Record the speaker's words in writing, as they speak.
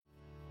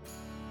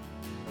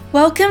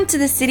Welcome to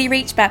the City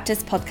Reach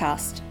Baptist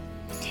podcast.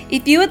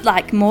 If you would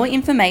like more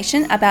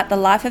information about the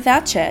life of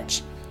our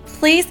church,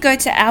 please go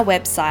to our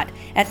website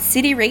at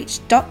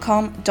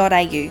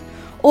cityreach.com.au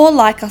or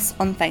like us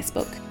on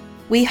Facebook.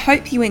 We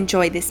hope you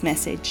enjoy this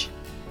message.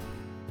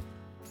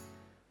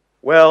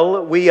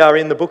 Well, we are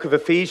in the book of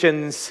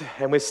Ephesians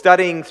and we're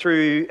studying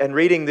through and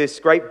reading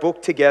this great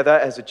book together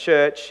as a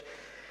church.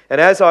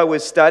 And as I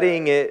was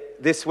studying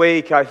it this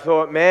week, I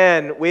thought,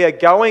 man, we are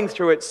going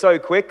through it so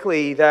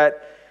quickly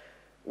that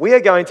we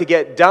are going to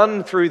get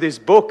done through this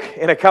book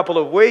in a couple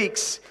of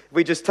weeks.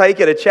 We just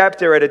take it a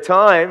chapter at a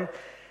time.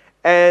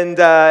 And,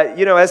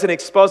 as an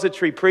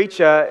expository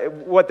preacher,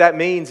 what that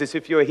means is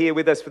if you're here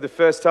with us for the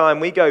first time,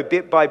 we go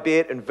bit by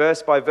bit and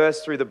verse by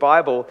verse through the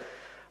Bible.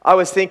 I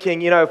was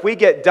thinking, if we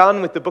get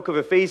done with the book of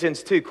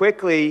Ephesians too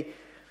quickly,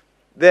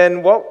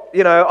 then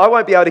I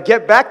won't be able to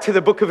get back to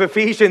the book of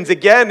Ephesians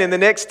again in the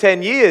next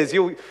 10 years.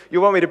 You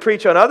want me to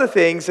preach on other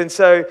things, and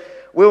so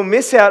we'll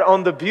miss out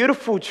on the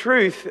beautiful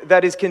truth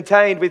that is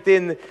contained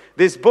within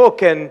this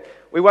book, and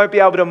we won't be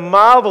able to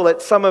marvel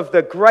at some of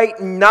the great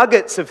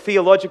nuggets of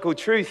theological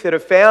truth that are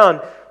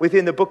found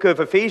within the book of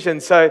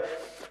Ephesians. So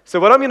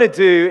what I'm going to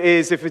do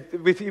is,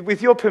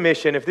 with your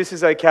permission, if this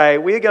is okay,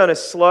 we're going to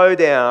slow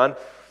down,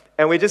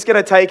 and we're just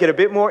going to take it a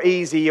bit more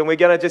easy, and we're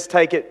going to just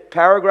take it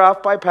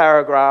paragraph by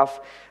paragraph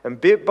and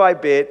bit by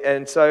bit,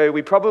 and so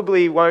we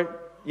probably won't,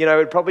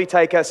 it'd probably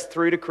take us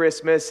through to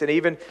Christmas and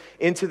even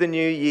into the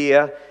new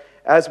year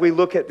as we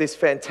look at this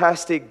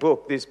fantastic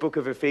book, this book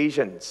of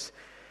Ephesians.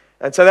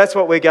 And so that's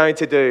what we're going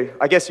to do.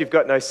 I guess you've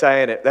got no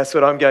say in it. That's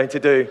what I'm going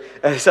to do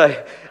as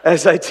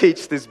I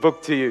teach this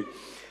book to you.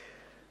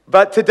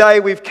 But today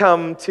we've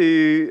come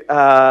to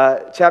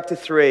chapter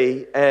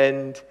 3,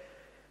 and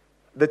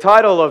the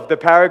title of the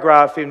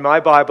paragraph in my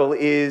Bible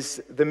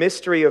is The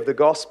Mystery of the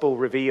Gospel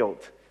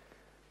Revealed.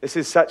 This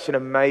is such an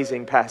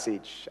amazing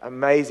passage,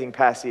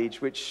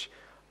 which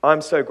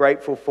I'm so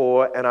grateful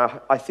for, and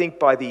I think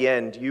by the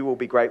end you will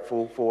be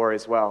grateful for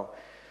as well.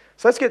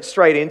 So let's get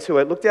straight into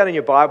it. Look down in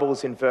your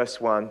Bibles in verse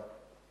 1.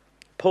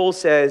 Paul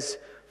says,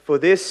 "For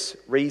this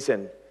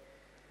reason."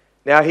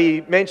 Now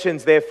he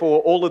mentions, therefore,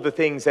 all of the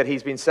things that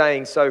he's been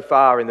saying so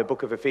far in the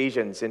book of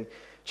Ephesians. In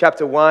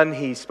chapter 1,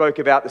 he spoke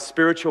about the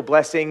spiritual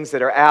blessings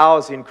that are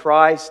ours in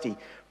Christ. He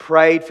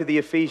prayed for the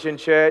Ephesian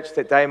church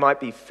that they might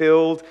be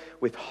filled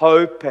with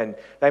hope and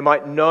they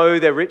might know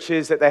the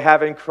riches that they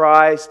have in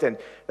Christ and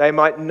they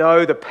might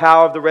know the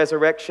power of the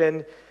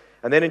resurrection.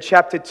 And then in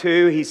chapter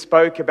 2, he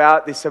spoke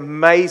about this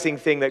amazing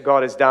thing that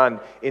God has done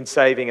in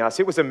saving us.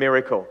 It was a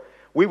miracle.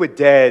 We were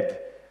dead.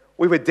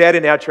 We were dead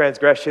in our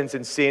transgressions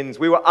and sins.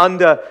 We were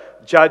under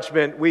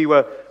judgment. We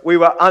were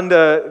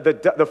under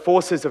the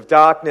forces of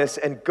darkness,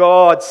 and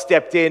God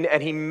stepped in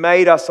and He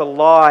made us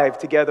alive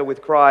together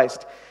with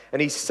Christ,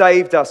 and He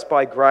saved us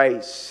by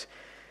grace.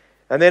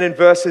 And then in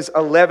verses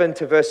 11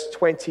 to verse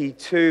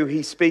 22,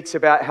 he speaks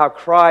about how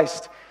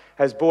Christ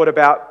has brought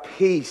about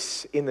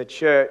peace in the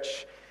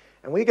church.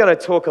 And we're going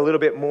to talk a little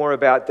bit more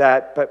about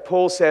that. But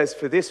Paul says,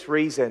 for this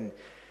reason.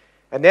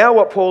 And now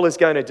what Paul is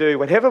going to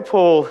do,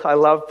 I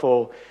love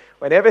Paul,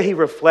 whenever he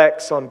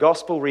reflects on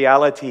gospel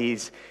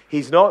realities,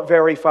 he's not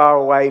very far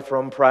away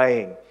from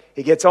praying.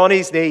 He gets on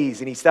his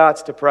knees and he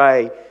starts to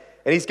pray.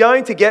 And he's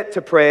going to get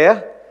to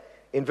prayer.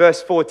 In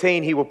verse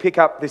 14, he will pick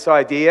up this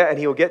idea and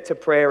he will get to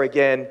prayer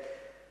again.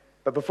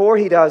 But before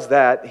he does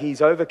that,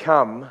 he's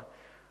overcome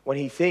when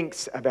he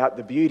thinks about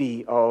the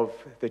beauty of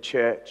the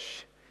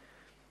church.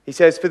 He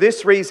says, "For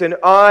this reason,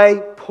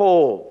 I,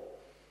 Paul,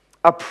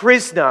 a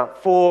prisoner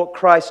for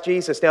Christ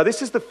Jesus." Now,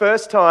 this is the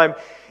first time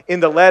in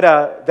the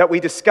letter that we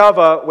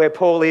discover where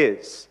Paul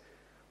is.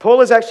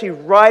 Paul is actually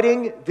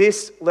writing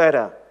this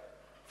letter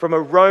from a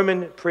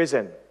Roman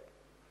prison.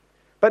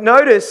 But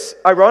notice,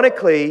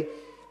 ironically,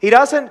 he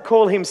doesn't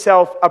call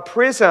himself a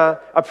prisoner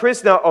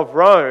of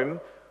Rome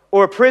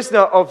or a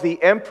prisoner of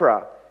the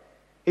emperor.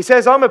 He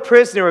says, "I'm a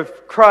prisoner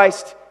of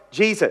Christ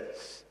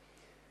Jesus."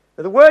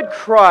 Now, the word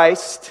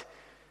Christ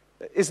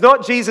is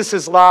not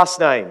Jesus' last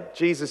name,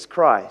 Jesus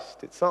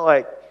Christ. It's not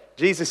like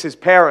Jesus'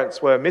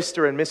 parents were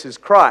Mr. and Mrs.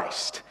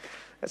 Christ.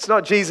 That's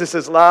not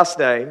Jesus' last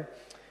name.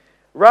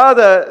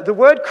 Rather, the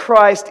word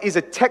Christ is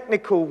a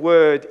technical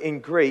word in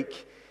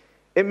Greek.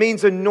 It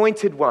means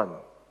anointed one.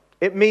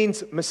 It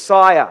means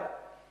Messiah.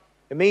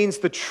 It means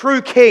the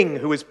true king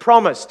who is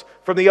promised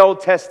from the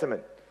Old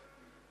Testament.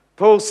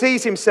 Paul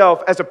sees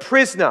himself as a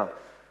prisoner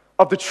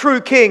of the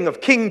true king,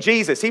 of King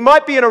Jesus. He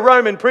might be in a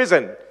Roman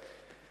prison,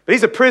 but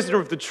he's a prisoner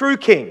of the true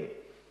king,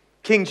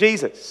 King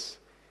Jesus.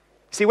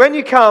 See, when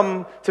you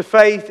come to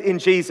faith in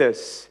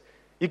Jesus,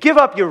 you give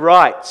up your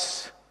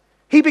rights.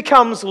 He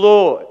becomes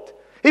Lord.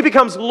 He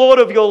becomes Lord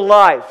of your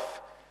life.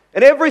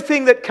 And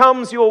everything that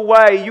comes your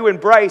way, you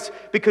embrace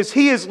because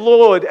He is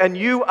Lord and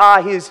you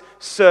are His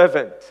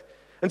servant.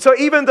 And so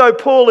even though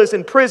Paul is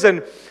in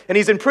prison, and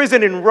he's in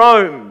prison in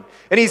Rome,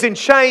 and he's in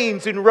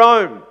chains in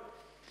Rome,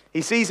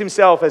 he sees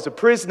himself as a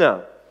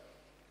prisoner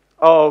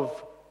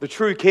of the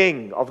true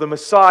King, of the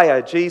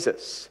Messiah,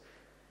 Jesus.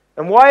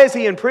 And why is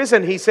he in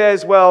prison? He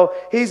says, well,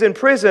 he's in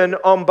prison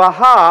on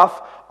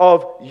behalf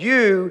of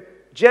you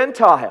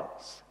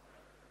Gentiles.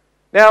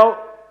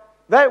 Now,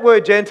 that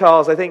word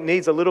Gentiles, I think,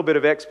 needs a little bit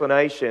of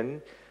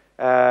explanation.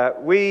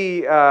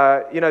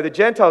 The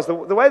Gentiles, the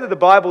way that the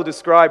Bible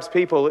describes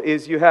people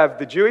is you have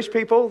the Jewish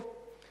people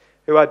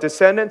who are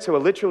descendants, who are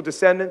literal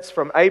descendants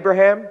from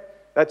Abraham.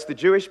 That's the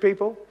Jewish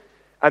people.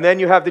 And then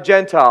you have the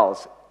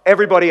Gentiles,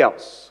 everybody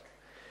else.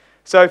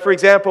 So, for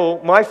example,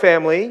 my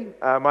family,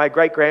 my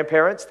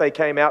great-grandparents, they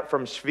came out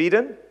from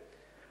Sweden.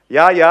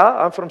 Yeah,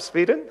 I'm from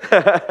Sweden.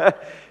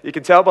 You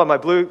can tell by my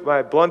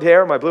blonde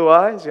hair and my blue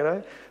eyes,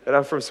 that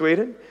I'm from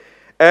Sweden.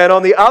 And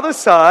on the other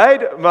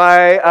side,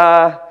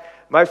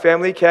 my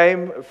family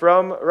came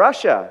from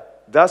Russia,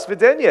 Das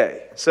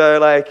Videnye. So,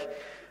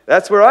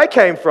 that's where I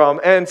came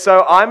from. And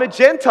so I'm a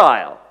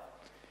Gentile.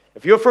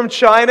 If you're from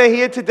China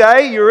here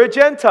today, you're a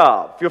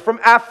Gentile. If you're from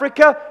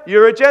Africa,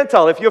 you're a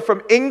Gentile. If you're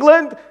from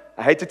England,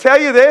 I hate to tell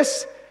you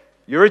this,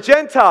 you're a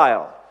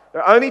Gentile.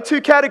 There are only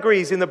two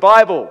categories in the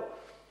Bible: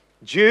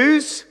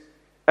 Jews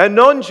and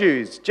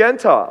non-Jews,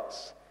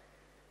 Gentiles.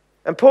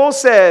 And Paul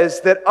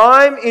says that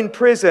I'm in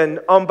prison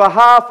on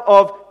behalf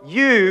of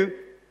you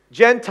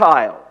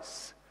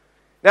Gentiles.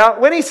 Now,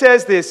 when he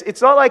says this,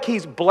 it's not like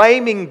he's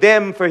blaming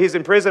them for his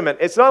imprisonment.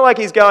 It's not like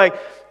he's going,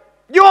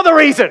 you're the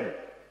reason.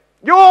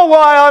 You're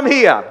why I'm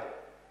here.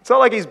 It's not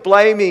like he's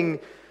blaming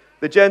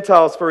the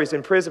Gentiles for his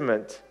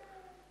imprisonment.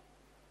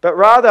 But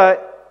rather,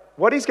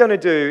 what he's going to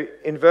do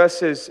in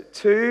verses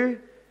 2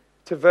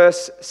 to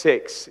verse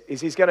 6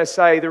 is he's going to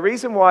say, the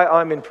reason why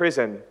I'm in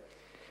prison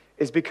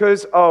is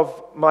because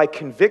of my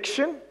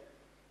conviction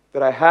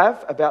that I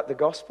have about the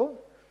gospel.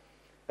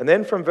 And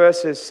then from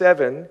verses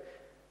 7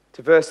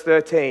 to verse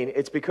 13,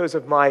 it's because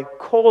of my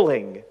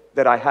calling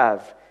that I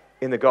have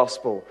in the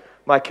gospel.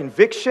 My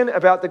conviction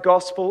about the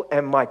gospel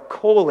and my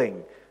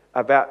calling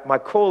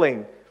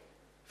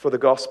for the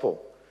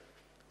gospel.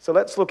 So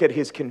let's look at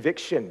his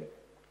conviction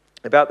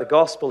about the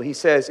gospel. He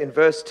says in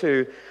verse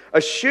 2,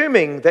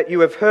 assuming that you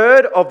have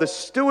heard of the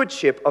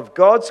stewardship of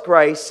God's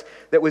grace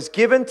that was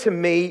given to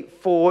me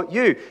for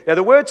you. Now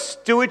the word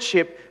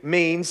stewardship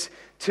means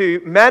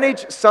to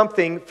manage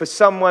something for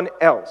someone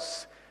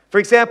else. For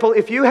example,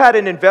 if you had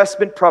an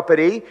investment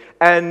property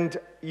and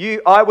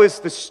I was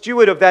the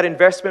steward of that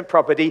investment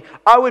property,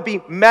 I would be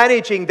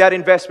managing that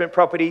investment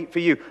property for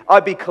you.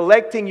 I'd be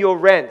collecting your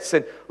rents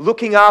and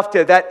looking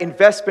after that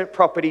investment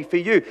property for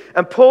you.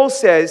 And Paul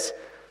says,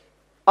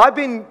 I've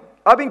been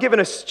given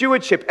a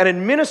stewardship, an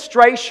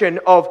administration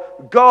of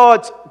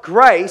God's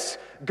grace.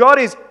 God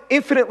is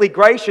infinitely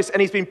gracious and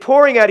he's been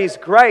pouring out his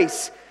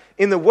grace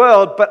in the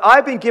world, but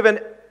I've been given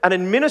an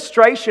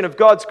administration of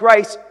God's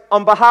grace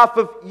on behalf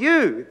of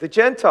you, the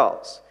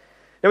Gentiles.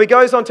 Now he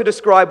goes on to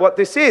describe what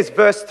this is.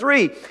 Verse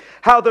 3,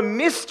 how the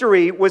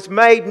mystery was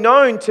made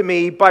known to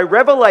me by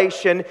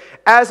revelation,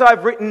 as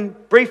I've written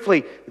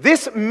briefly.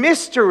 This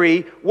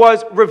mystery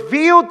was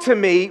revealed to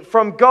me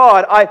from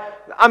God.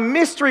 A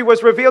mystery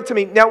was revealed to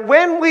me. Now,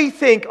 when we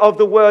think of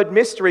the word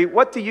mystery,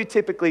 what do you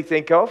typically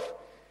think of?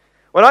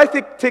 When I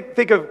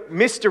think of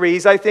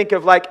mysteries, I think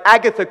of like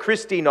Agatha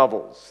Christie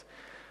novels.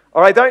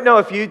 Or I don't know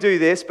if you do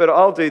this, but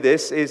I'll do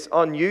this, is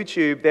on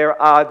YouTube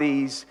there are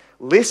these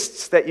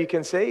lists that you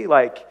can see,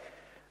 like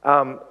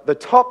the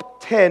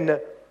top 10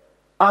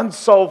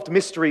 unsolved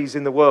mysteries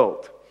in the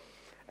world.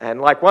 And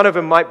like one of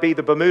them might be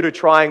the Bermuda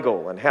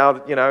Triangle, and how,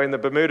 in the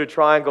Bermuda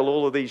Triangle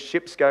all of these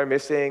ships go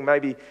missing,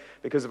 maybe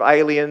because of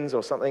aliens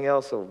or something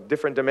else, or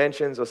different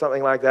dimensions or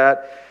something like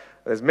that.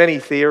 There's many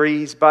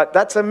theories, but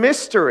that's a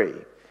mystery.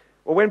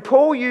 Well, when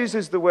Paul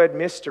uses the word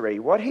mystery,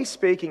 what he's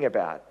speaking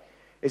about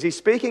is he's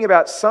speaking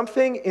about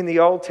something in the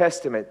Old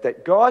Testament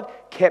that God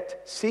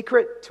kept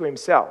secret to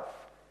himself,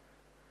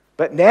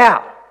 but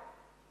now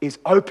is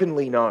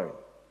openly known.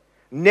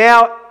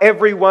 Now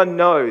everyone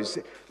knows.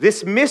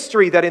 This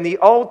mystery that in the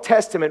Old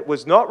Testament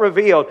was not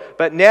revealed,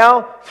 but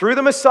now through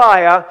the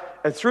Messiah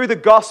and through the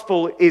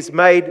gospel is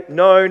made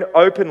known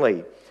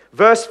openly.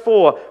 Verse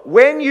 4,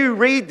 when you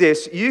read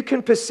this, you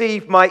can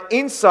perceive my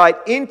insight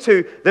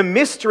into the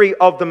mystery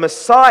of the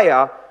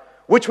Messiah,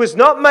 which was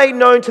not made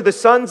known to the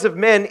sons of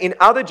men in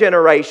other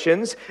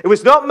generations. It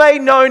was not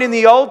made known in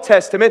the Old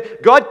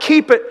Testament. God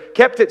kept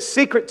it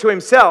secret to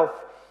himself.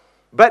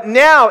 But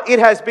now it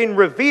has been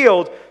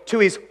revealed to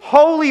his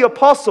holy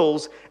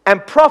apostles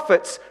and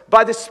prophets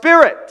by the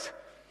Spirit.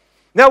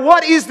 Now,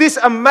 what is this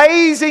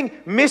amazing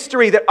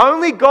mystery that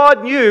only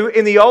God knew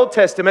in the Old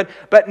Testament,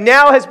 but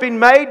now has been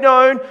made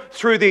known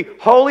through the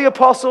holy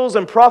apostles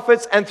and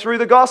prophets and through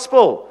the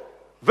gospel?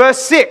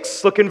 Verse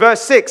 6, look in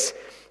verse 6.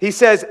 He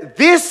says,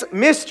 this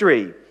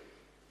mystery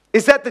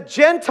is that the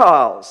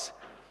Gentiles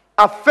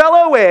are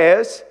fellow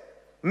heirs,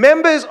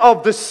 members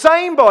of the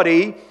same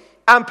body,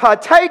 and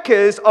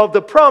partakers of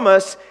the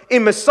promise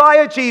in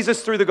Messiah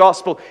Jesus through the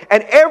gospel.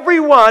 And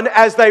everyone,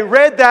 as they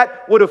read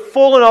that, would have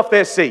fallen off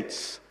their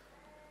seats.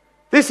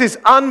 This is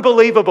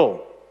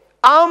unbelievable.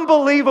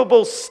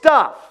 Unbelievable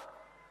stuff.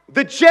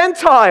 The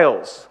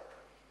Gentiles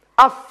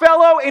are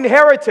fellow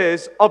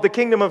inheritors of the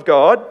kingdom of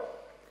God.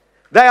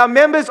 They are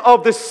members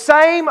of the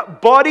same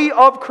body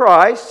of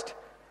Christ.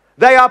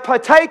 They are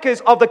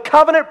partakers of the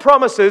covenant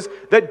promises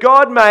that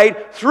God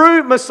made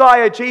through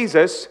Messiah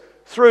Jesus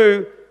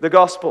through the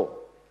gospel.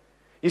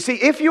 You see,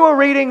 if you were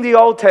reading the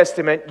Old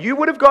Testament, you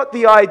would have got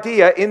the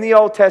idea in the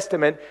Old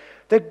Testament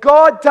that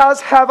God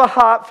does have a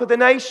heart for the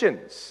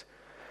nations.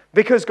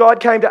 Because God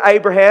came to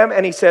Abraham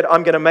and he said,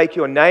 I'm going to make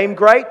your name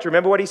great. Do you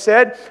remember what he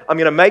said? I'm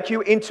going to make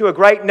you into a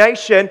great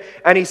nation.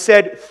 And he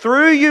said,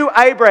 through you,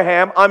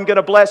 Abraham, I'm going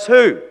to bless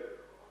who?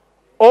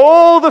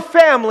 All the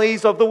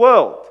families of the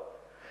world.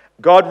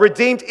 God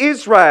redeemed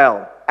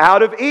Israel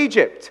out of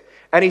Egypt.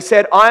 And he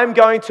said, I am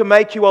going to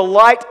make you a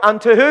light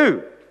unto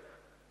who?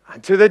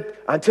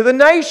 Unto the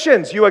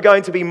nations. You are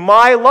going to be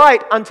my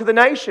light unto the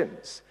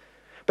nations.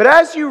 But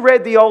as you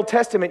read the Old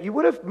Testament, you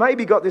would have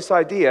maybe got this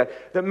idea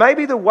that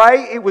maybe the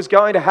way it was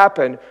going to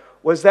happen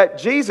was that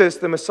Jesus,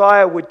 the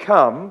Messiah, would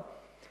come,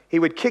 he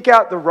would kick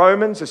out the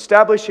Romans,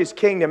 establish his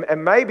kingdom,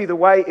 and maybe the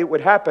way it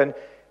would happen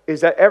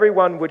is that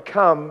everyone would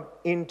come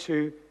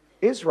into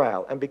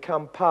Israel and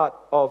become part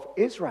of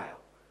Israel.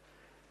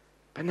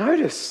 But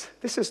notice,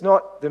 this is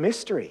not the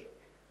mystery.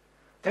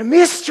 The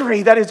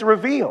mystery that is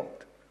revealed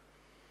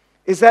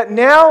is that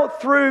now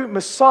through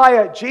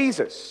Messiah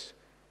Jesus,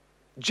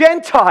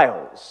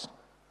 Gentiles,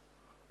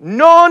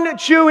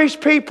 non-Jewish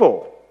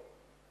people,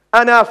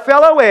 are now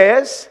fellow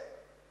heirs,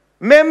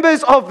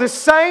 members of the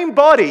same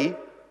body,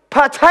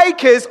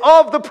 partakers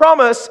of the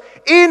promise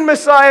in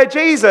Messiah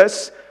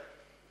Jesus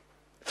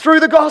through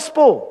the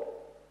gospel.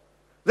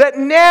 That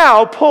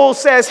now, Paul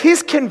says,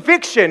 his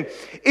conviction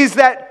is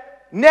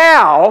that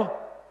now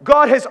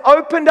God has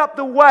opened up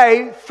the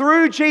way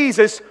through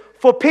Jesus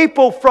for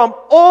people from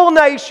all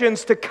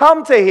nations to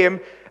come to him,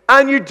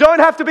 and you don't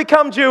have to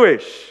become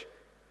Jewish.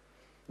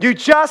 You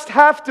just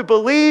have to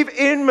believe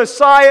in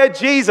Messiah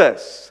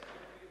Jesus.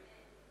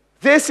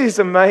 This is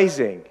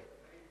amazing.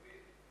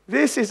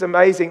 This is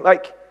amazing.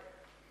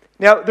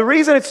 Now, the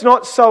reason it's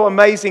not so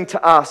amazing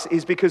to us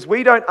is because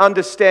we don't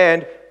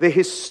understand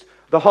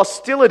the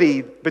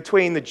hostility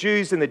between the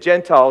Jews and the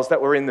Gentiles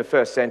that were in the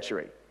first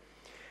century.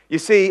 You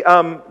see,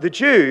 the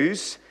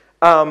Jews,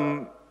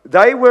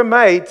 they were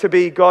made to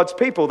be God's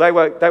people. They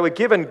were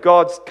given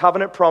God's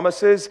covenant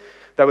promises.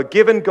 They were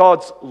given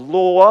God's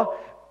law.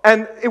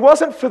 And it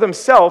wasn't for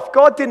themselves.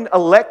 God didn't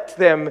elect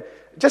them,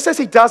 just as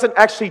he doesn't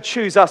actually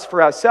choose us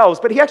for ourselves,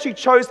 but he actually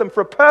chose them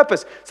for a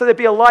purpose, so they'd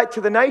be a light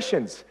to the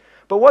nations.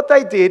 But what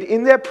they did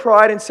in their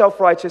pride and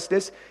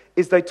self-righteousness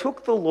is they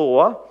took the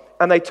law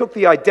and they took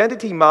the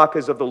identity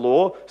markers of the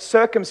law,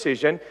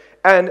 circumcision,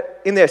 and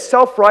in their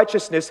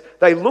self-righteousness,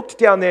 they looked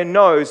down their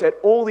nose at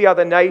all the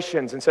other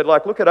nations and said,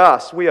 look at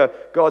us, we are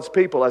God's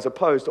people, as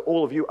opposed to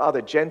all of you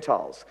other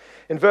Gentiles.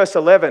 In verse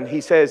 11,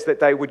 he says that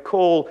they would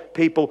call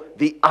people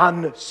the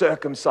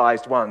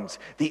uncircumcised ones,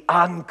 the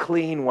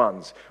unclean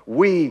ones.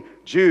 We,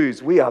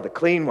 Jews, we are the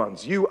clean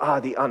ones. You are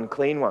the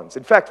unclean ones.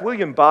 In fact,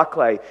 William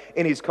Barclay,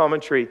 in his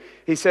commentary,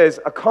 he says,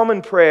 a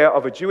common prayer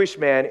of a Jewish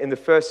man in the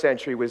first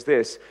century was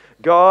this: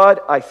 God,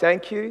 I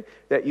thank you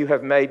that you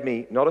have made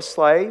me not a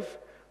slave,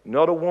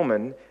 not a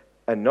woman,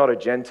 and not a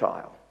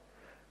Gentile.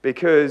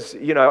 Because,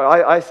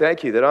 I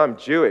thank you that I'm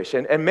Jewish.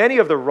 And many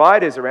of the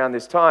writers around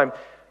this time,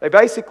 they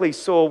basically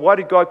saw, why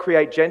did God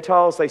create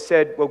Gentiles? They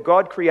said, well,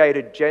 God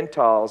created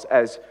Gentiles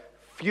as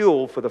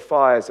fuel for the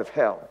fires of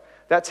hell.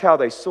 That's how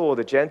they saw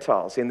the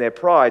Gentiles, in their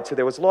pride. So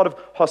there was a lot of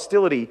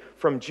hostility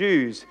from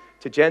Jews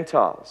to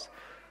Gentiles.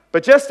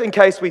 But just in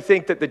case we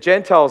think that the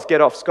Gentiles get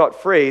off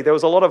scot-free, there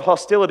was a lot of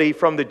hostility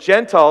from the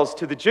Gentiles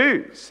to the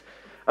Jews.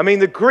 I mean,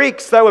 the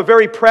Greeks, they were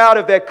very proud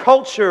of their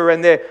culture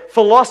and their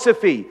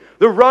philosophy.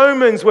 The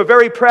Romans were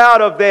very proud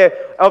of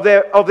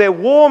their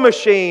war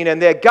machine and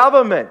their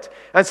government.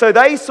 And so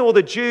they saw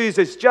the Jews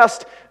as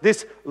just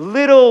this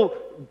little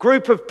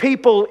group of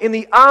people in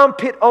the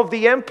armpit of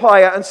the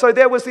empire. And so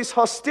there was this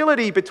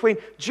hostility between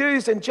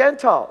Jews and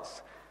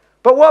Gentiles.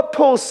 But what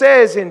Paul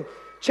says in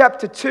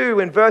chapter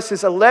 2 in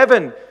verses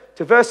 11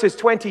 to verses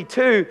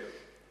 22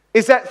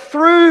 is that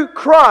through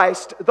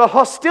Christ, the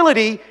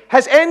hostility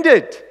has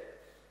ended.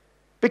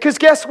 Because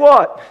guess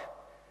what?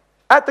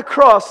 At the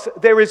cross,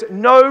 there is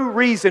no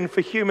reason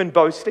for human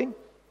boasting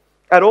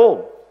at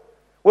all.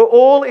 We're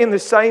all in the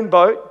same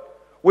boat.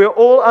 We're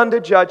all under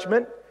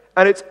judgment.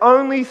 And it's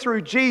only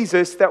through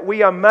Jesus that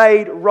we are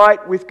made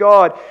right with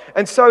God.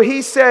 And so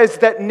he says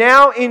that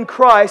now in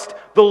Christ,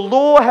 the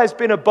law has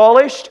been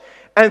abolished.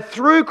 And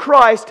through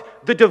Christ,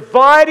 the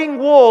dividing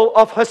wall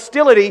of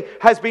hostility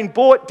has been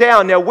brought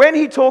down. Now, when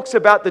he talks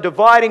about the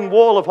dividing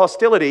wall of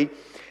hostility,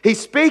 he's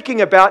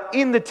speaking about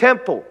in the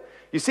temple.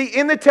 You see,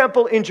 in the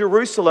temple in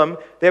Jerusalem,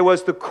 there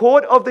was the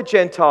court of the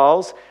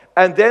Gentiles,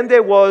 and then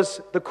there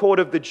was the court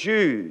of the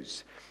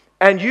Jews.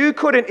 And you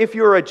couldn't, if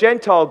you were a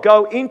Gentile,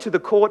 go into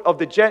the court of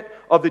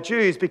the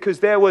Jews,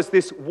 because there was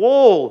this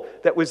wall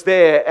that was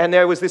there, and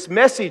there was this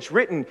message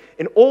written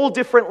in all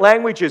different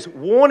languages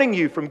warning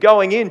you from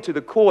going into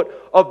the court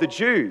of the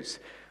Jews.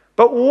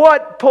 But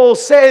what Paul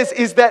says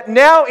is that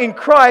now in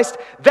Christ,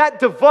 that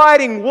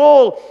dividing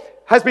wall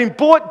has been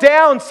brought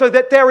down so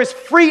that there is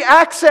free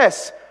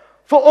access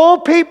for all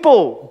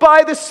people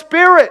by the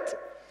Spirit,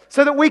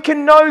 so that we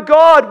can know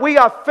God. We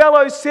are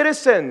fellow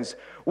citizens.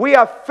 We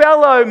are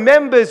fellow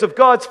members of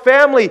God's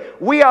family.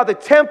 We are the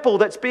temple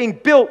that's being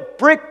built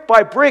brick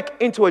by brick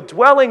into a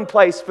dwelling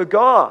place for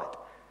God.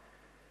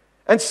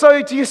 And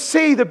so do you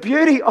see the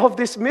beauty of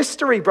this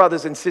mystery,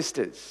 brothers and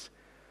sisters?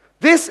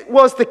 This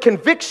was the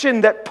conviction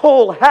that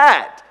Paul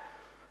had.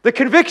 The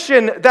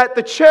conviction that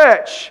the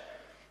church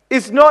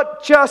is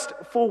not just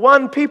for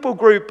one people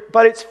group,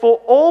 but it's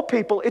for all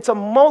people. It's a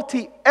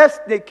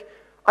multi-ethnic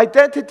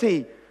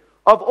identity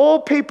of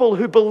all people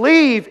who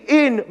believe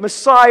in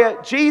Messiah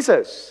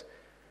Jesus.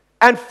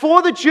 And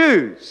for the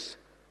Jews,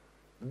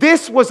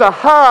 this was a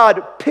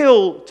hard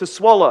pill to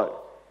swallow,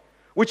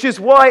 which is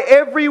why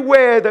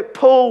everywhere that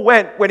Paul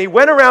went, when he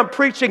went around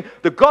preaching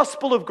the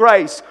gospel of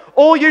grace,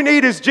 all you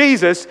need is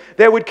Jesus,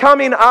 there would come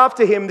in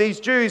after him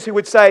these Jews who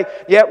would say,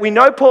 yeah, we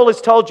know Paul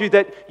has told you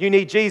that you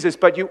need Jesus,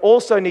 but you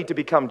also need to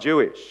become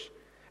Jewish.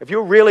 If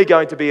you're really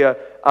going to be a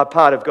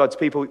part of God's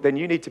people, then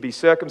you need to be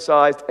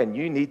circumcised and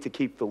you need to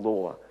keep the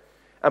law.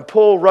 And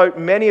Paul wrote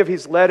many of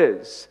his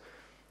letters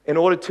in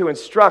order to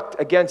instruct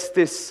against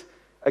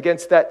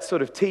that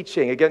sort of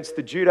teaching, against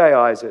the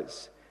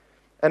Judaizers.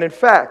 And in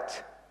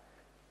fact,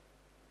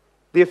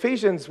 the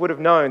Ephesians would have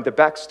known the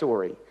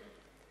backstory.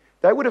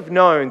 They would have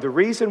known the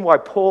reason why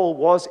Paul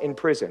was in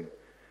prison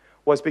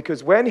was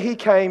because when he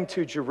came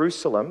to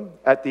Jerusalem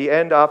at the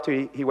end,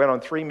 after he went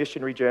on 3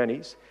 missionary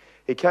journeys,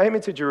 he came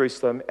into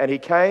Jerusalem and he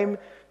came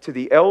to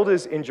the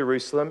elders in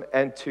Jerusalem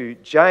and to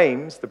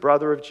James, the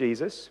brother of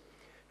Jesus,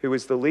 who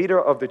was the leader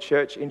of the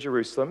church in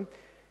Jerusalem,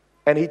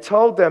 and he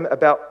told them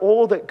about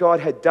all that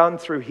God had done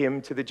through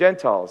him to the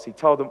Gentiles. He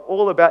told them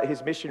all about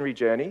his missionary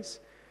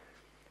journeys,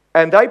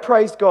 and they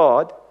praised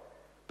God.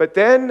 But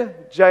then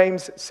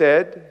James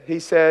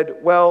said,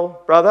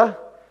 well, brother,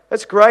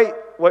 that's great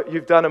what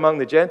you've done among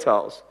the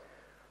Gentiles,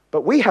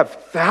 but we have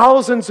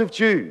thousands of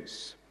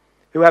Jews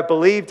who have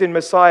believed in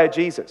Messiah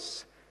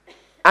Jesus,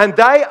 and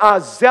they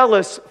are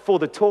zealous for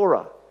the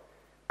Torah,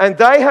 and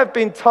they have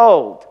been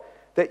told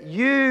that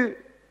you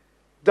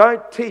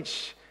don't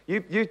teach,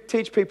 you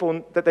teach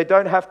people that they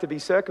don't have to be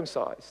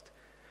circumcised.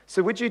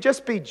 So would you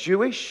just be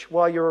Jewish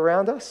while you're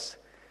around us?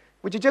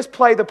 Would you just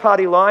play the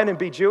party line and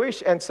be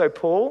Jewish? And so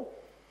Paul,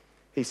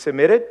 he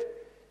submitted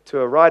to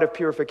a rite of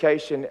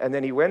purification, and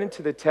then he went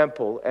into the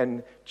temple,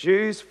 and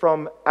Jews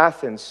from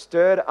Athens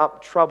stirred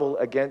up trouble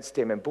against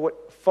him and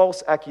brought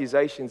false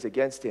accusations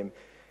against him,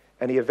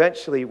 and he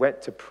eventually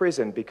went to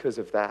prison because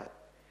of that.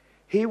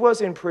 He was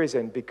in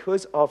prison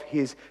because of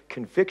his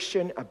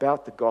conviction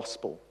about the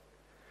gospel.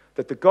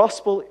 That the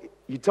gospel,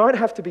 you don't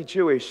have to be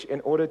Jewish in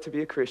order to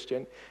be a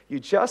Christian. You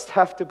just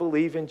have to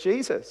believe in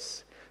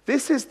Jesus.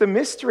 This is the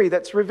mystery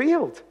that's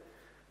revealed.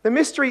 The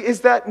mystery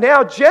is that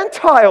now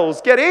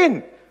Gentiles get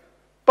in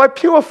by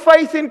pure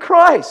faith in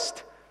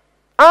Christ.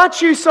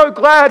 Aren't you so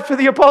glad for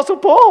the Apostle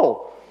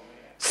Paul?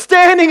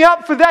 Standing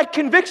up for that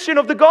conviction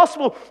of the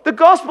gospel. The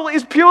gospel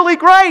is purely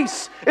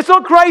grace. It's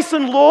not grace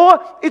and law,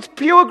 it's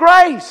pure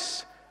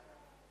grace.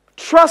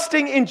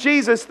 Trusting in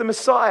Jesus, the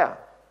Messiah.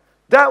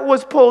 That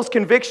was Paul's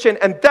conviction,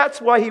 and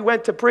that's why he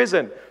went to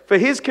prison, for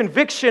his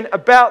conviction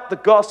about the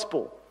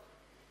gospel.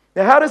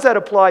 Now, how does that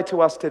apply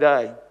to us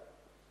today?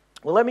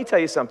 Well, let me tell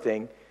you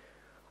something.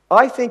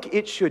 I think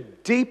it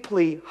should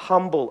deeply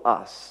humble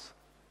us.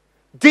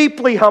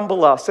 Deeply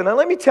humble us. And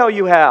let me tell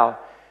you how.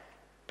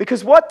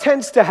 Because what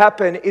tends to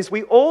happen is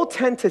we all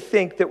tend to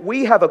think that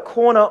we have a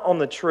corner on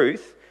the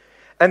truth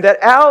and that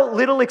our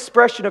little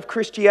expression of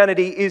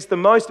Christianity is the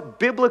most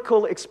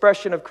biblical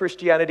expression of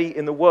Christianity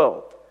in the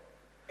world.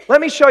 Let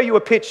me show you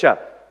a picture.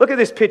 Look at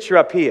this picture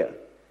up here.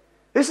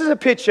 This is a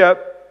picture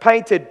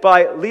painted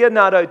by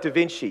Leonardo da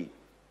Vinci.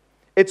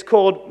 It's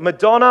called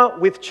Madonna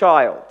with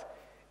Child.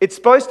 It's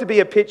supposed to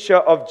be a picture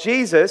of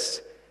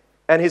Jesus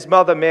and his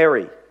mother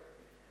Mary.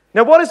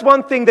 Now, what is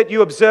one thing that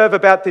you observe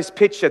about this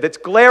picture that's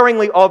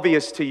glaringly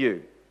obvious to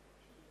you?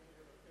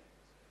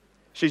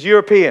 She's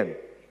European,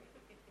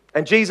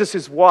 and Jesus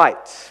is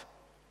white.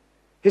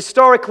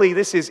 Historically,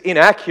 this is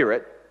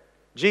inaccurate.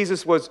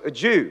 Jesus was a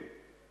Jew.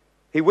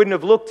 He wouldn't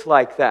have looked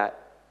like that.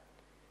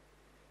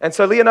 And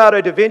so Leonardo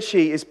da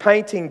Vinci is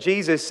painting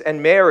Jesus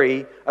and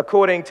Mary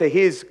according to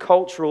his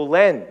cultural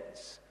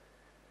lens.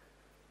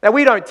 Now,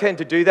 we don't tend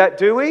to do that,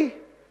 do we?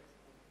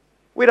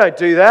 We don't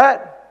do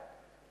that.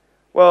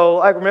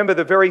 Well, I remember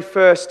the very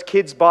first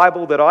kids'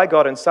 Bible that I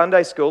got in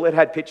Sunday school. It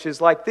had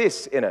pictures like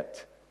this in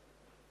it.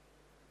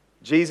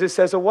 Jesus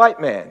as a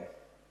white man.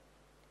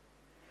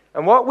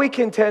 And what we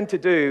can tend to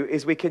do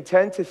is we can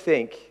tend to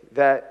think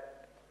that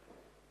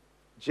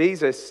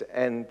Jesus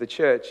and the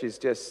church is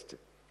just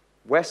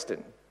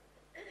Western.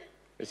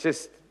 It's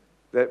just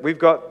that we've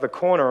got the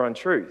corner on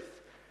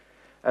truth.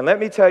 And let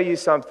me tell you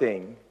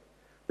something.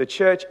 The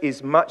church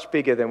is much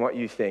bigger than what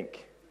you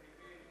think.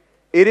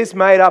 It is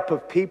made up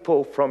of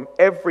people from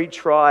every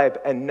tribe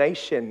and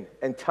nation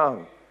and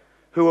tongue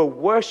who are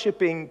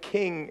worshiping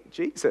King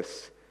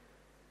Jesus.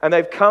 And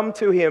they've come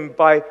to him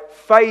by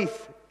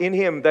faith in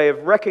him. They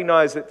have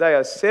recognized that they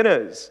are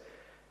sinners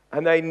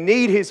and they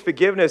need his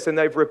forgiveness, and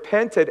they've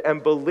repented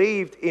and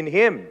believed in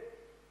him.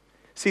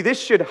 See,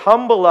 this should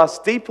humble us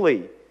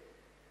deeply,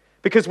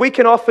 because we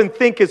can often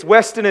think as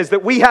Westerners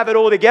that we have it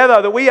all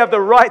together, that we have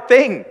the right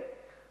thing.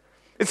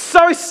 It's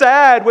so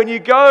sad when you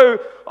go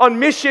on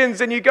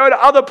missions and you go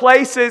to other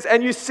places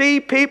and you see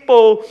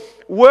people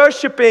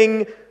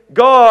worshiping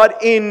God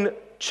in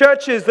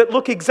churches that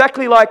look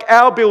exactly like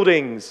our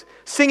buildings,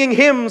 singing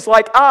hymns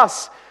like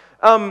us,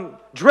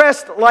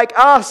 dressed like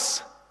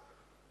us,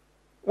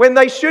 when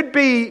they should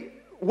be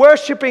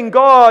worshiping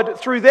God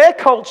through their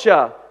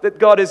culture that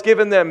God has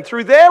given them,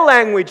 through their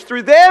language,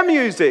 through their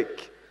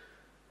music.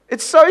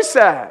 It's so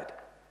sad.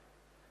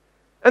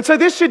 And so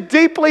this should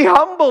deeply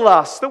humble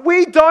us that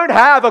we don't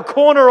have a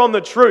corner on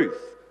the truth.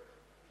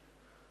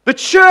 The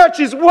church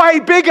is way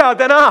bigger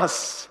than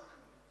us.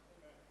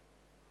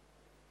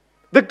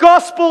 The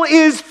gospel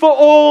is for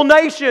all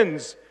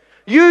nations.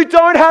 You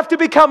don't have to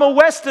become a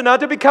Westerner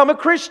to become a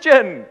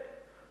Christian.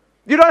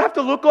 You don't have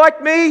to look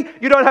like me.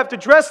 You don't have to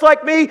dress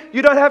like me.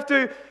 You don't have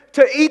to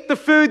eat the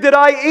food that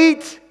I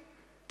eat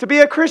to be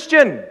a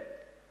Christian.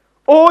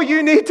 All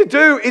you need to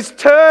do is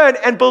turn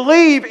and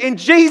believe in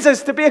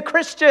Jesus to be a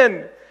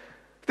Christian.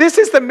 This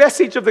is the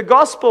message of the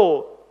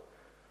gospel.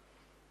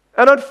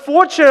 And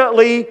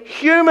unfortunately,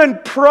 human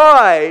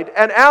pride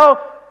and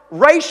our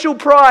racial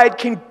pride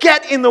can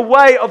get in the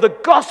way of the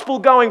gospel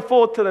going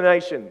forth to the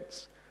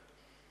nations.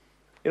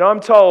 You know, I'm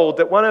told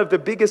that one of the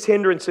biggest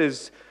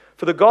hindrances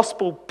for the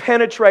gospel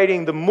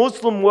penetrating the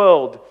Muslim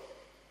world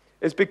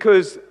is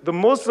because the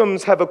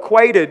Muslims have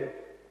equated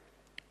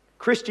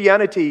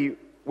Christianity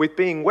with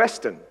being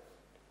Western.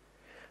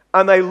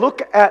 And they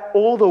look at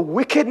all the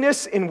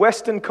wickedness in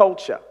Western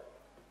culture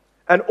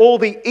and all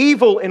the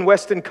evil in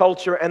Western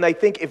culture, and they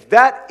think if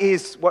that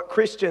is what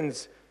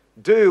Christians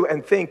do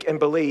and think and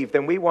believe,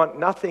 then we want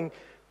nothing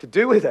to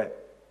do with it.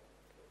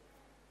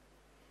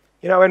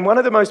 You know, and one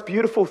of the most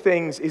beautiful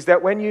things is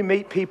that when you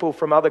meet people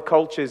from other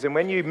cultures and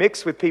when you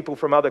mix with people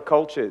from other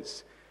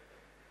cultures,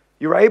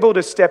 you're able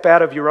to step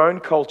out of your own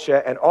culture,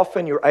 and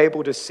often you're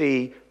able to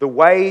see the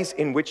ways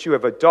in which you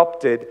have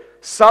adopted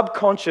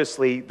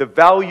subconsciously the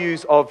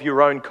values of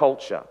your own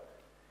culture.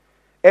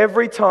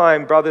 Every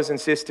time, brothers and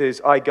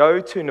sisters, I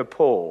go to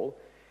Nepal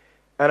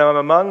and I'm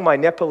among my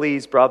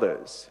Nepalese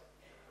brothers,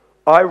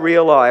 I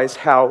realize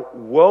how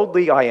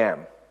worldly I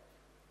am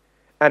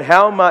and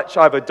how much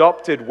I've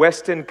adopted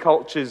Western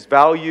culture's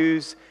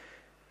values,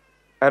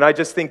 and I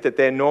just think that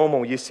they're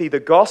normal. You see, the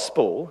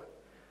gospel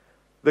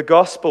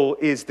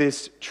is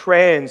this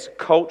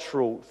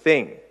trans-cultural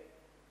thing.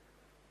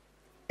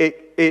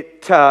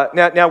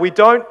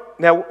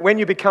 Now, when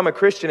you become a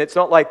Christian, it's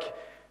not like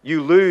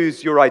you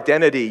lose your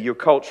identity, your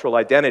cultural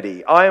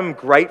identity. I am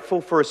grateful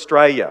for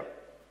Australia.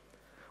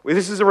 Well,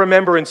 this is a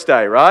Remembrance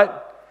Day, right?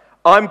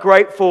 I'm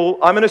grateful.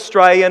 I'm an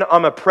Australian.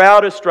 I'm a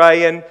proud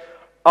Australian.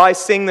 I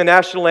sing the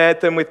national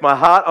anthem with my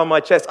heart on my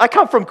chest. I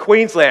come from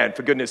Queensland,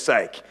 for goodness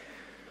sake.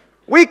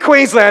 We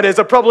Queenslanders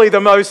are probably the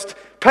most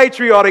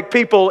patriotic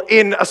people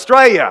in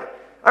Australia.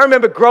 I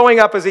remember growing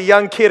up as a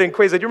young kid in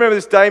Queensland. Do you remember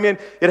this, Damien?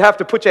 You'd have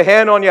to put your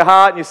hand on your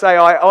heart and you say,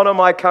 I honour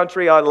my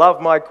country, I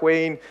love my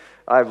queen,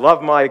 I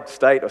love my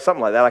state, or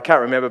something like that. I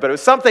can't remember, but it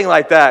was something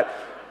like that.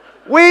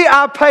 We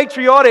are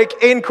patriotic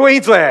in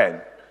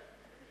Queensland.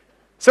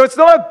 So it's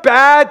not a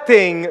bad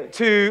thing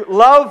to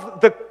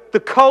love the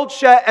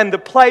culture and the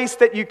place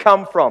that you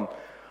come from.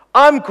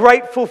 I'm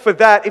grateful for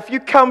that. If you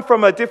come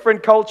from a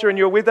different culture and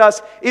you're with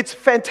us, it's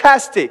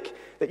fantastic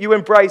that you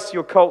embrace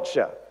your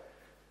culture.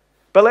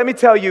 But let me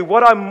tell you,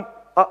 I'm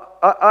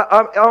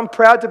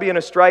proud to be an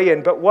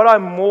Australian, but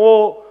what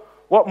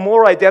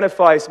more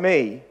identifies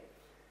me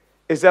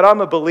is that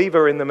I'm a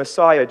believer in the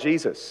Messiah,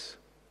 Jesus.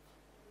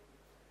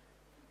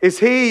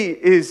 He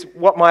is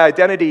what my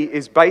identity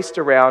is based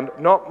around,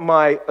 not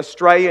my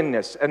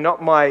Australianness and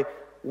not my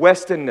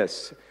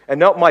Westernness and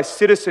not my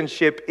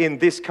citizenship in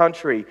this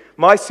country.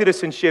 My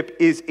citizenship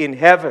is in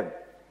heaven.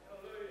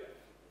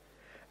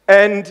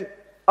 And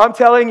I'm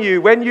telling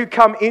you, when we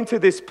come into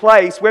this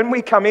place,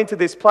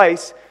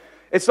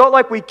 it's not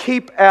like we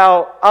keep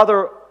our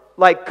other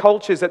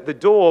cultures at the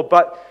door,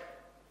 but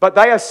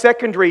they are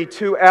secondary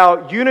to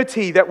our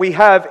unity that we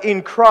have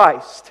in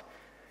Christ.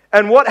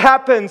 And what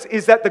happens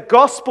is that the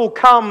gospel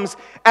comes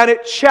and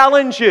it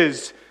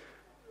challenges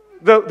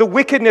the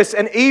wickedness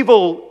and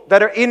evil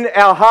that are in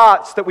our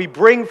hearts that we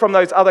bring from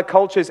those other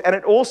cultures. And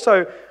it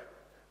also,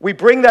 we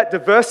bring that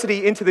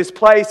diversity into this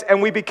place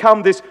and we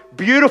become this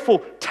beautiful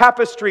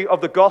tapestry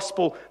of the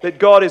gospel that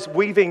God is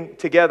weaving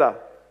together.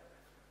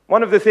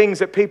 One of the things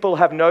that people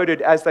have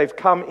noted as they've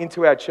come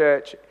into our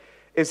church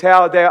is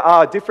how there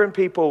are different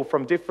people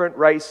from different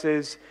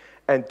races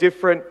and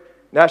different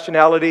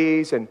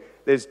nationalities, and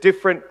there's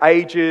different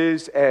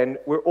ages, and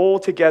we're all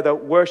together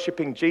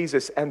worshiping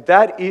Jesus. And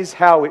that is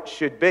how it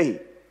should be,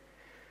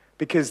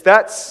 because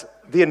that's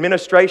the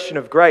administration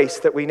of grace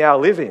that we now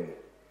live in,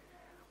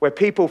 where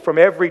people from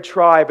every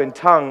tribe and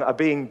tongue are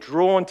being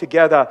drawn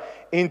together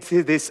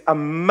into this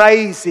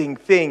amazing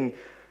thing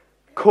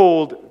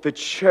called the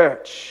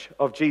Church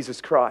of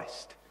Jesus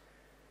Christ.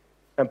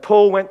 And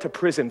Paul went to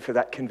prison for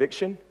that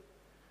conviction.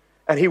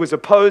 And he was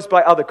opposed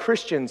by other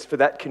Christians for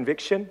that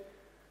conviction.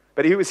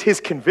 But it was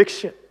his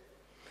conviction.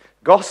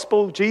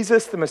 Gospel,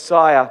 Jesus the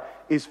Messiah,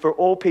 is for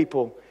all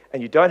people.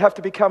 And you don't have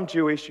to become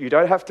Jewish. You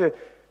don't have to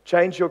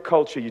change your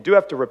culture. You do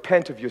have to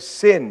repent of your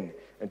sin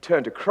and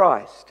turn to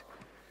Christ.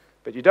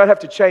 But you don't have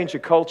to change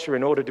your culture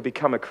in order to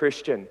become a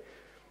Christian.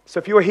 So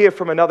if you're here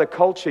from another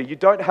culture, you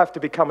don't have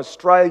to become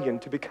Australian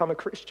to become a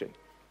Christian.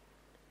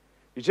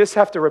 You just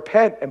have to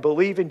repent and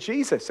believe in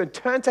Jesus and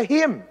turn to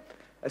Him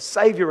as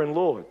Savior and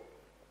Lord.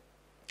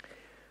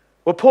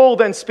 Well, Paul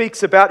then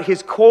speaks about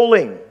his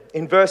calling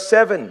in verse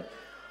 7.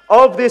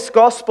 Of this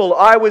gospel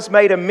I was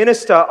made a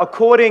minister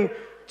according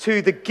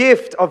to the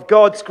gift of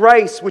God's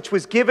grace, which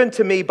was given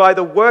to me by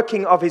the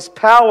working of His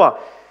power.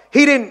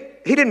 He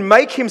didn't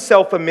make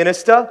himself a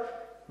minister,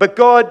 but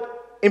God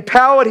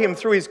empowered him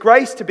through His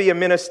grace to be a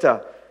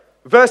minister.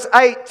 Verse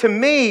 8, to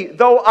me,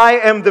 though I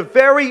am the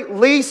very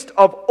least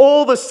of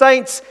all the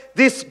saints,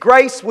 this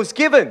grace was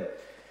given.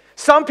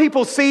 Some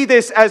people see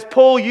this as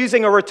Paul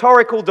using a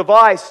rhetorical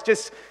device,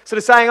 just sort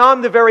of saying,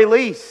 I'm the very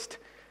least.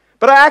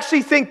 But I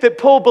actually think that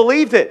Paul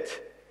believed it.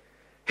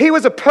 He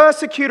was a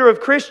persecutor of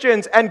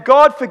Christians and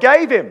God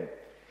forgave him.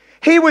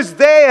 He was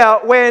there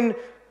when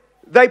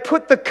they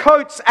put the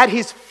coats at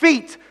his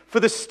feet for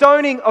the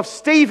stoning of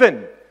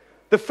Stephen,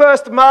 the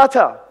first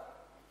martyr.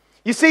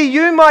 You see,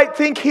 you might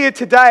think here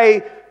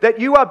today that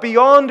you are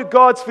beyond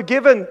God's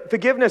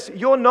forgiveness.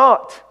 You're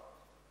not.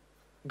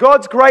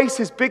 God's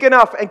grace is big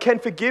enough and can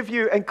forgive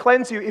you and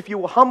cleanse you if you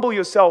will humble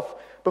yourself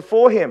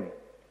before Him.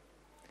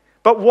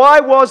 But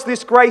why was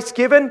this grace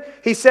given?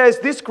 He says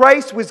this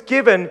grace was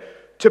given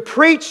to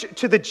preach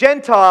to the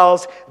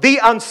Gentiles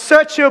the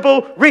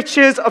unsearchable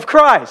riches of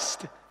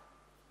Christ.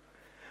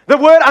 The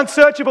word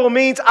unsearchable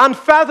means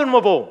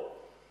unfathomable,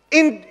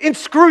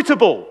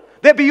 inscrutable.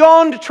 They're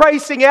beyond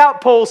tracing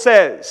out, Paul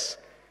says.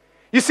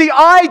 You see,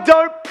 I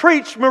don't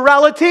preach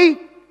morality.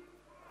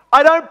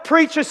 I don't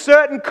preach a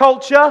certain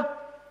culture.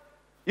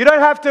 You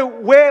don't have to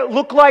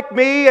look like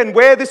me and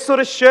wear this sort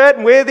of shirt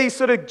and wear these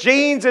sort of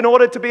jeans in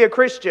order to be a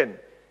Christian.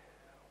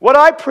 What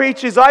I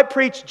preach is I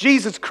preach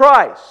Jesus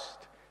Christ.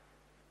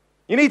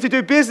 You need to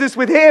do business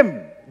with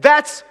Him.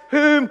 That's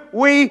whom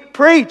we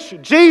preach.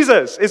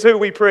 Jesus is who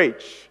we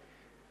preach.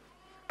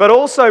 But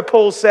also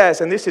Paul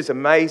says, and this is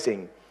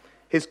amazing,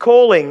 his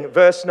calling,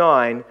 verse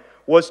 9,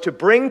 was to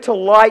bring to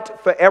light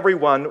for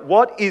everyone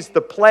what is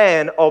the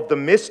plan of the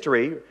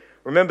mystery.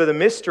 Remember, the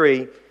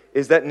mystery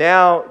is that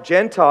now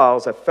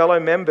Gentiles are fellow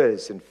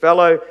members and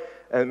fellow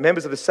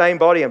members of the same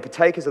body and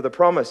partakers of the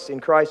promise in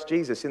Christ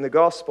Jesus, in the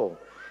gospel.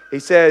 He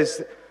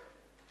says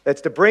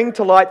that's to bring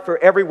to light for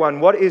everyone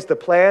what is the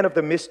plan of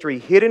the mystery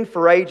hidden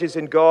for ages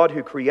in God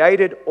who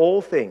created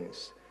all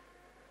things,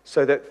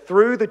 so that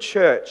through the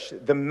church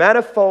the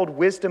manifold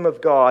wisdom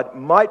of God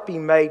might be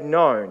made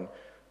known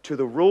to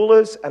the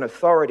rulers and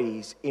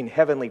authorities in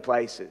heavenly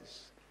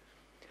places.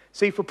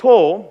 See, for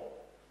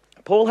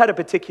Paul had a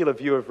particular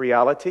view of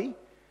reality.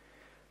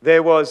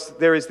 There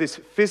is this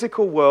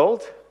physical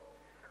world,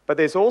 but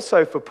there's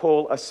also for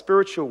Paul a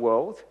spiritual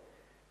world.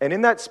 And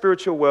in that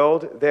spiritual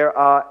world, there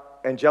are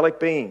angelic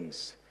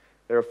beings.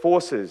 There are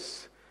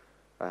forces,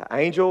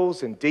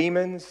 angels and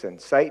demons and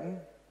Satan.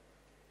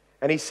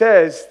 And he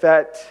says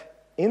that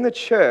in the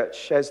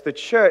church, as the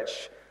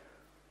church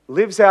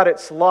lives out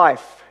its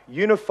life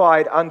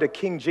unified under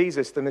King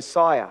Jesus, the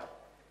Messiah,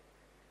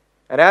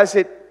 and as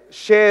it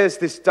shares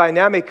this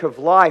dynamic of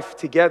life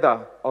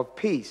together, of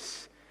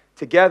peace,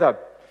 together,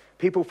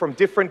 people from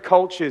different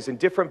cultures and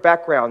different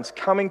backgrounds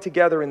coming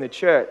together in the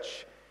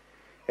church,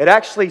 it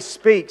actually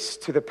speaks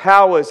to the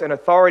powers and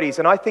authorities,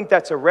 and I think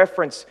that's a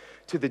reference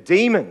to the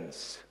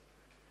demons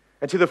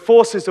and to the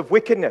forces of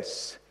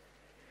wickedness.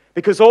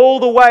 Because all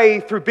the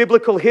way through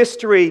biblical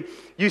history,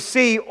 you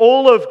see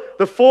all of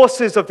the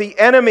forces of the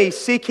enemy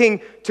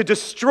seeking to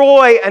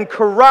destroy and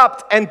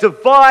corrupt and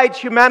divide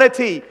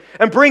humanity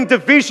and bring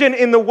division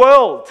in the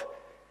world.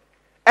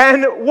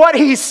 And what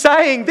he's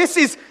saying, this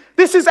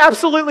is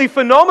absolutely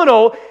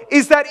phenomenal,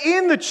 is that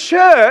in the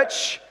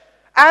church,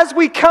 as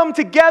we come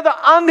together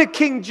under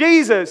King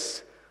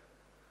Jesus,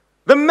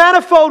 the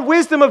manifold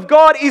wisdom of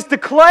God is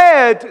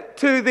declared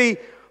to the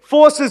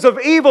forces of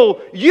evil.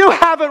 You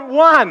haven't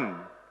won.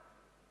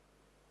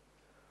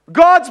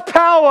 God's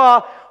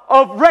power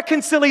of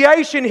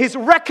reconciliation, His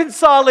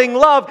reconciling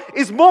love,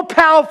 is more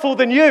powerful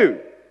than you.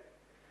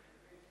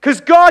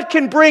 Because God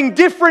can bring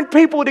different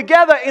people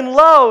together in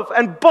love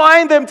and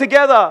bind them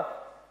together.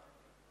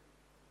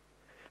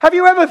 Have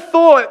you ever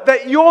thought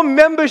that your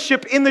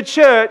membership in the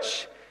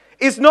church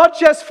is not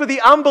just for the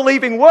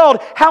unbelieving world?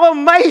 How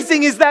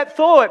amazing is that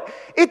thought?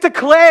 It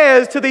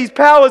declares to these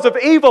powers of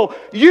evil,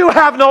 you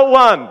have not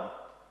won.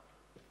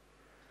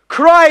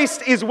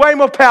 Christ is way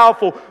more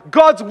powerful.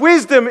 God's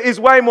wisdom is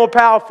way more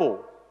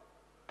powerful.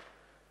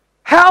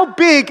 How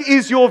big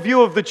is your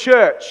view of the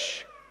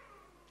church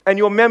and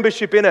your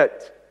membership in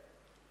it?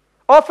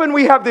 Often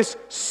we have this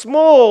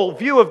small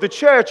view of the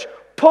church.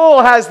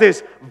 Paul has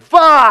this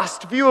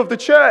vast view of the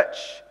church.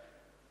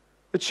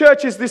 The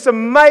church is this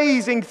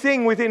amazing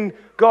thing within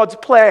God's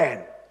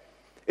plan.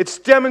 It's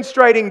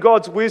demonstrating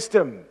God's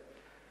wisdom.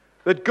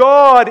 That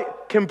God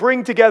can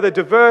bring together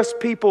diverse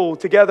people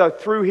together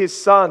through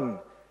His Son.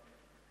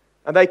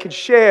 And they can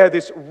share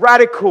this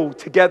radical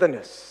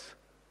togetherness.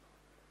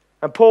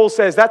 And Paul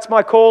says, that's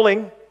my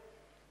calling.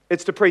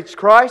 It's to preach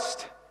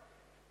Christ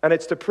and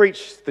it's to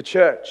preach the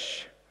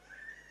church.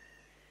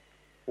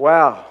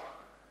 Wow.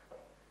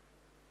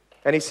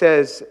 And he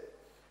says,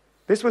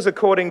 this was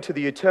according to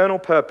the eternal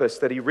purpose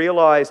that He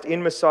realized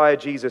in Messiah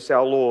Jesus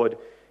our Lord,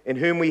 in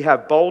whom we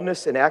have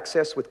boldness and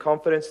access with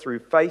confidence through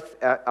faith,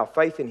 our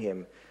faith in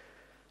Him.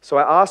 So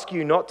I ask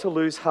you not to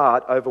lose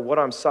heart over what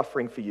I'm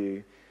suffering for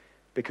you,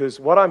 because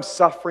what I'm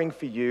suffering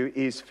for you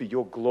is for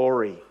your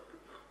glory.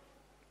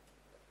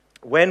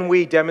 When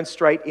we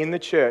demonstrate in the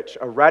church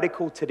a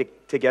radical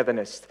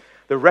togetherness,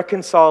 the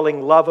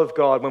reconciling love of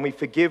God, when we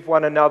forgive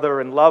one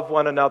another and love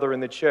one another in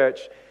the church,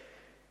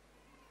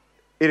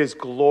 it is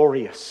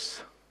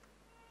glorious.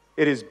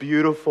 It is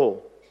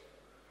beautiful.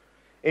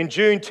 In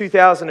June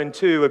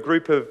 2002, a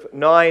group of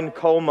 9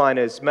 coal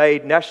miners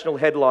made national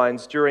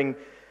headlines during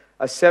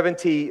a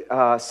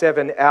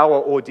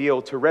 77-hour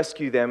ordeal to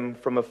rescue them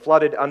from a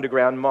flooded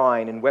underground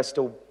mine in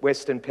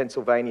western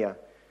Pennsylvania.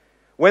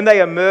 When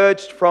they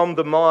emerged from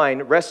the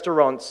mine,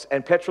 restaurants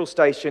and petrol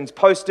stations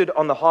posted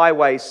on the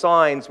highway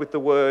signs with the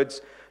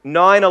words,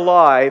 9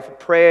 alive,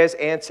 prayers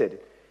answered.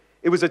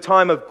 It was a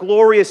time of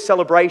glorious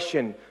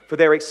celebration for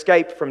their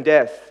escape from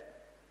death.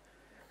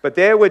 But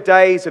there were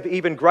days of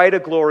even greater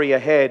glory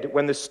ahead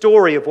when the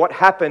story of what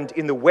happened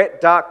in the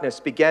wet darkness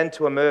began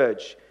to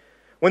emerge.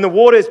 When the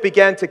waters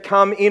began to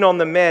come in on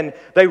the men,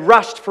 they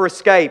rushed for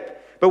escape.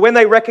 But when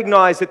they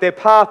recognized that their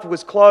path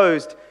was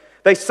closed,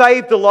 they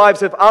saved the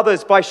lives of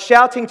others by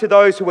shouting to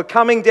those who were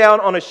coming down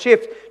on a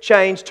shift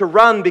change to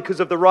run because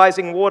of the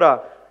rising water.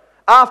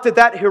 After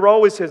that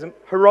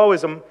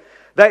heroism,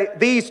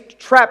 these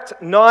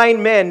trapped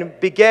 9 men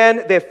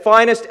began their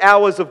finest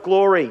hours of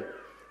glory.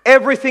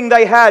 Everything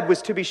they had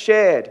was to be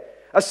shared.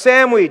 A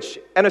sandwich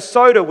and a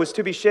soda was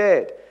to be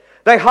shared.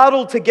 They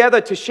huddled together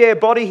to share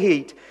body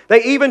heat.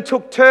 They even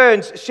took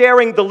turns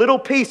sharing the little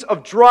piece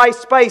of dry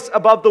space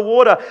above the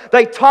water.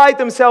 They tied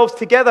themselves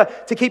together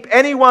to keep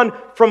anyone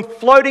from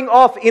floating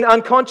off in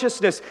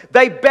unconsciousness.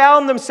 They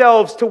bound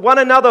themselves to one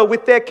another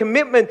with their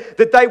commitment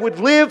that they would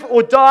live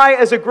or die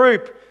as a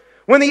group.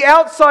 When the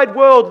outside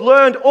world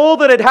learned all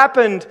that had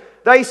happened,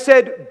 they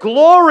said,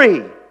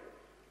 "Glory!"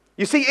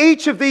 You see,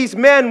 each of these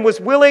men was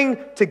willing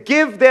to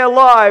give their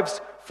lives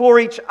for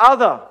each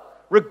other,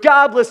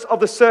 regardless of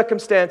the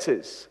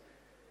circumstances.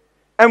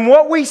 And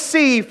what we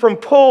see from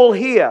Paul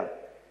here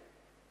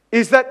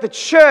is that the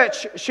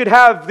church should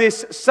have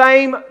this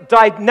same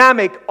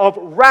dynamic of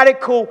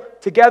radical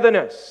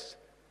togetherness,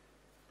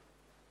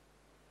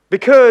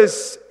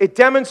 because it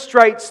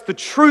demonstrates the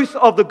truth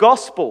of the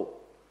gospel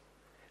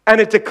and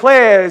it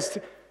declares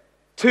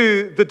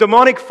to the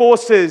demonic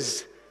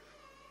forces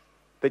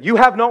that you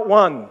have not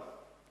won.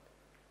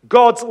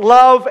 God's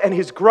love and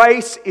His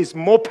grace is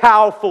more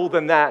powerful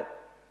than that.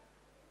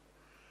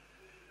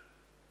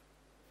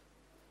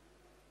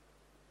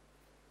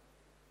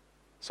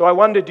 So I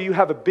wonder, do you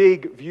have a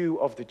big view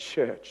of the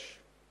church?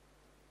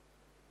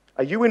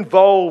 Are you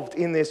involved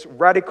in this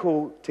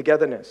radical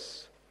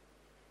togetherness?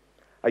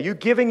 Are you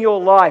giving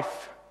your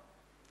life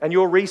and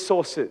your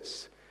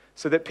resources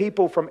so that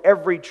people from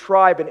every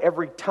tribe and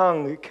every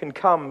tongue can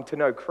come to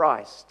know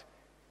Christ?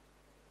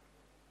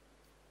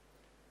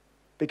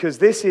 Because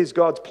this is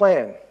God's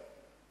plan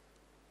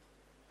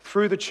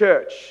through the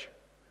church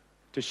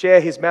to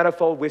share His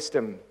manifold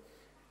wisdom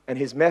and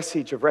His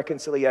message of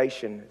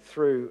reconciliation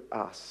through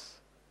us.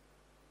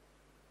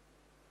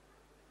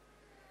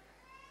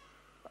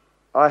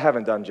 I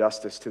haven't done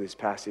justice to this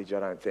passage,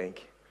 I don't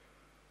think.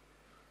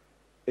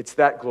 It's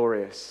that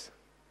glorious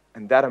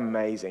and that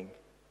amazing.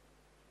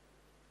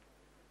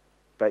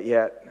 But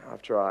yet,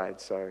 I've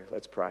tried, so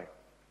let's pray.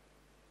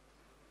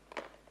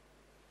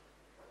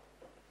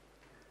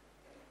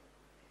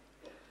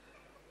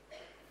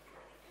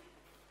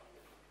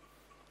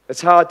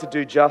 It's hard to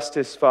do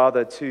justice,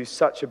 Father, to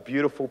such a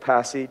beautiful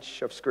passage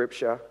of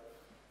Scripture.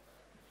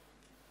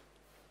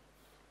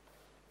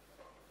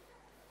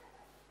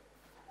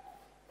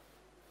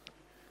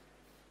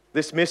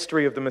 This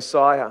mystery of the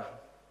Messiah.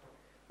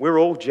 We're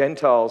all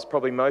Gentiles,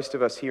 probably most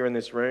of us here in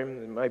this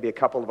room, maybe a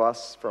couple of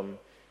us from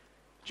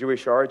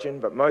Jewish origin,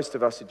 but most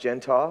of us are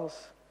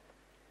Gentiles.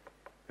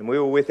 And we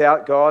were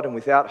without God and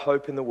without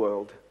hope in the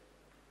world.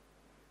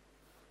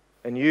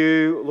 And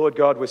you, Lord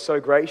God, were so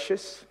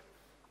gracious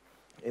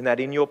in that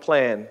in your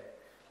plan,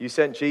 you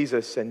sent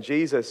Jesus, and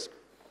Jesus,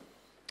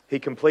 He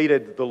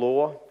completed the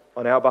law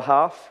on our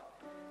behalf,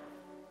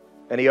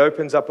 and He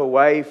opens up a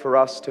way for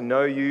us to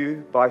know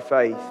you by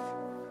faith,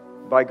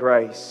 by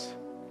grace.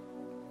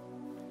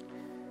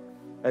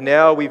 And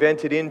now we've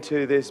entered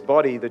into this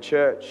body, the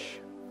church.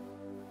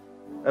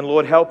 And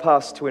Lord, help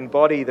us to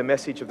embody the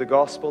message of the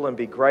gospel and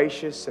be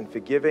gracious and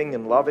forgiving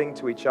and loving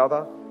to each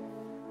other.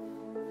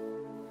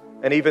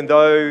 And even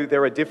though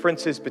there are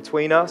differences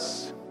between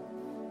us,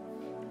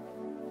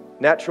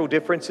 natural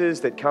differences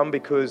that come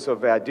because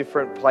of our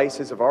different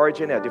places of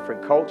origin, our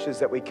different cultures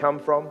that we come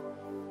from.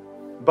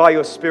 By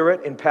your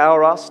Spirit,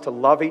 empower us to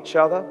love each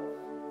other,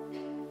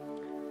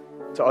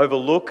 to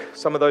overlook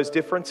some of those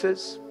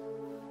differences,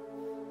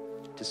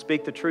 to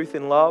speak the truth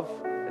in love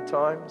at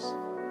times,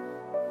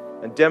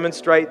 and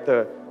demonstrate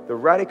the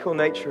radical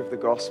nature of the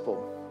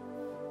gospel.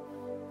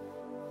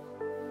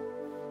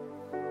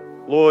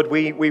 Lord,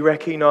 we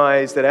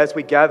recognize that as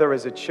we gather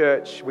as a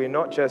church, we're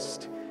not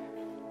just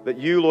that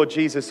you, Lord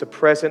Jesus, are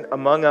present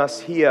among us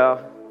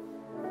here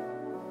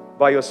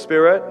by your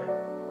Spirit.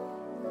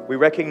 We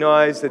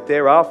recognize that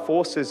there are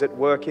forces at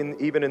work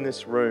even in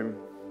this room.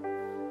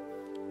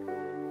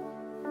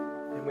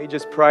 And we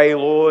just pray,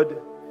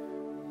 Lord,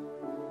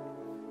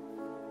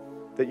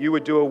 that you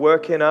would do a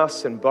work in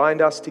us and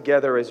bind us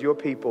together as your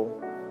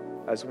people,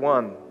 as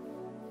one,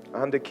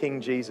 under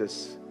King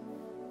Jesus.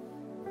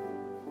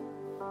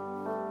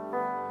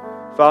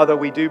 Father,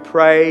 we do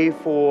pray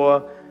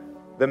for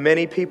the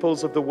many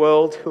peoples of the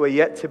world who are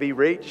yet to be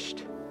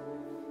reached,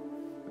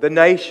 the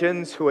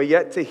nations who are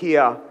yet to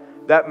hear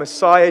that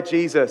Messiah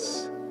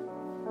Jesus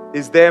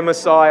is their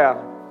Messiah.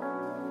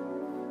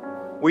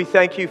 We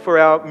thank you for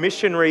our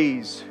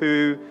missionaries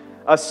who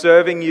are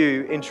serving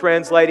you in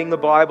translating the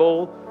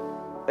Bible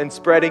and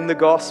spreading the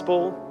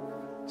gospel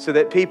so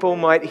that people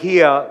might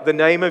hear the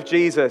name of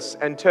Jesus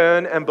and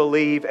turn and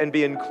believe and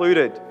be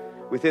included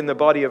within the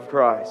body of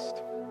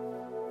Christ.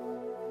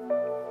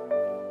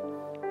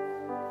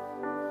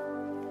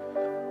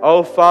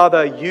 Oh,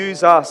 Father,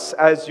 use us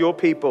as your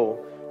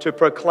people to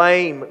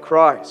proclaim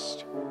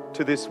Christ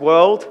to this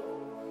world,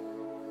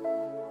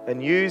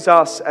 and use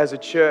us as a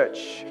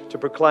church to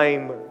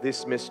proclaim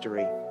this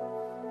mystery.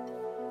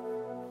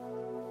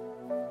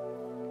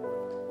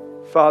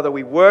 Father,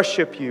 we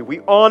worship you,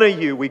 we honor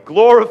you, we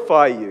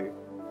glorify you.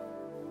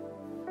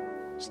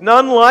 There's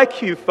none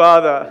like you,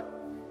 Father.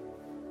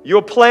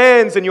 Your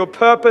plans and your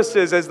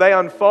purposes as they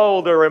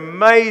unfold are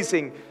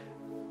amazing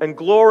and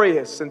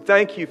glorious, and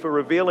thank you for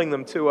revealing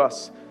them to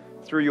us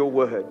through your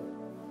word.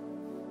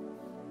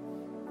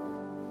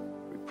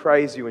 We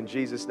praise you in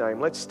Jesus' name.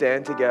 Let's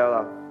stand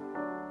together.